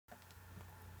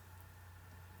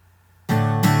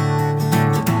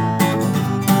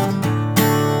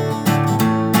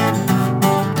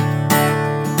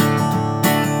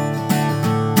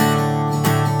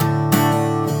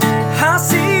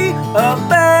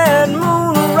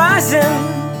moon rising.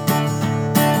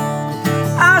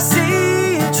 I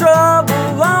see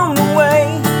trouble on the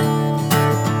way.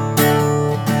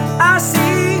 I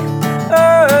see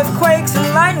earthquakes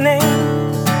and lightning.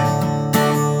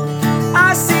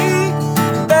 I see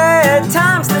bad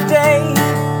times today.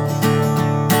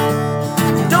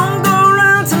 Don't go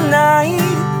around tonight,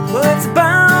 well, it's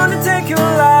bound to take your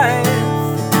life.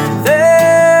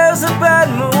 There's a bad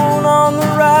moon on the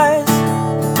rise.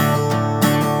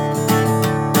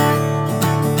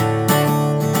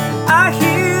 I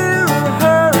hear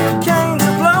hurricanes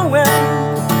are blowing.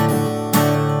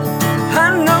 I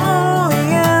know the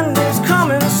end is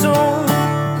coming soon.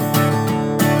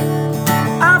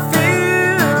 I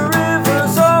feel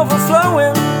rivers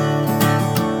overflowing.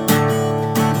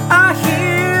 I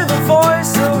hear the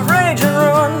voice of rage and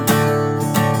ruin.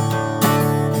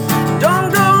 Don't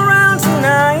go around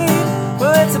tonight,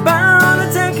 well, it's bound to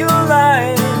take your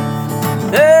life.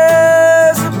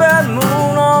 There's a bad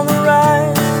moon on the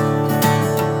rise.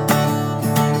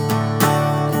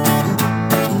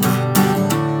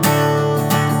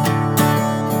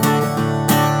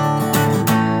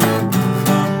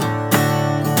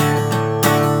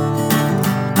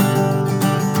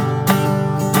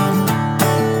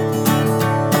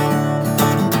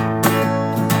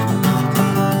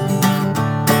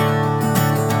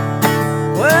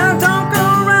 Well, don't go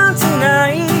around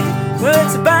tonight, well,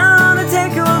 it's bound to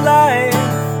take your life.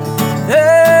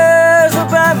 There's a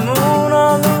bad moon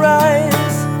on the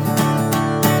rise.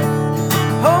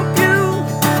 Hope you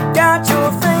got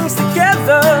your things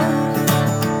together.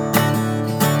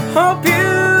 Hope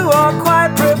you are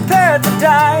quite prepared to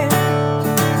die.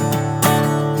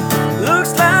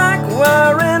 Looks like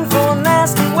we're in for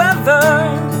nasty weather.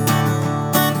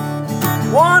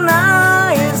 One night